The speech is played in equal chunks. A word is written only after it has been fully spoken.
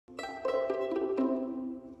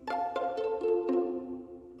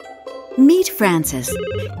Meet Francis.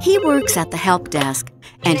 He works at the help desk,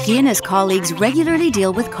 and he and his colleagues regularly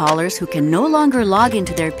deal with callers who can no longer log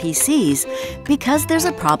into their PCs because there's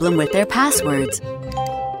a problem with their passwords.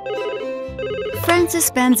 Francis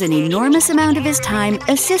spends an enormous amount of his time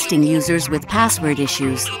assisting users with password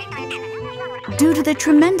issues. Due to the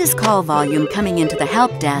tremendous call volume coming into the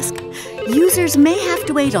help desk, users may have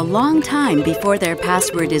to wait a long time before their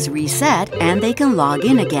password is reset and they can log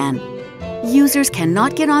in again. Users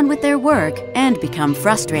cannot get on with their work and become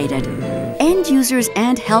frustrated. End users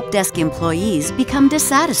and help desk employees become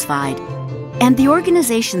dissatisfied. And the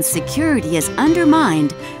organization's security is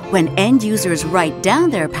undermined when end users write down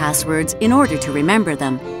their passwords in order to remember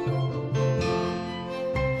them.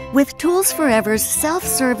 With Tools Forever's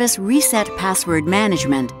self-service reset password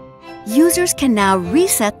management, users can now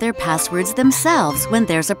reset their passwords themselves when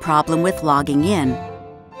there's a problem with logging in.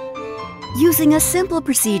 Using a simple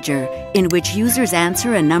procedure in which users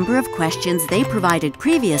answer a number of questions they provided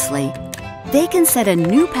previously, they can set a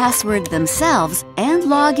new password themselves and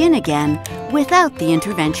log in again without the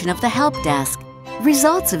intervention of the help desk.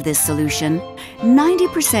 Results of this solution: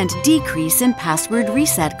 90% decrease in password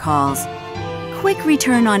reset calls, quick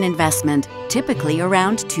return on investment, typically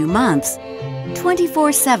around 2 months,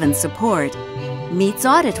 24/7 support, meets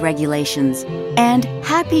audit regulations, and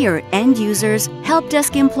happier end users, help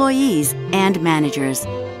desk employees, and managers.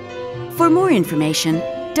 For more information,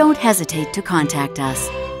 don't hesitate to contact us.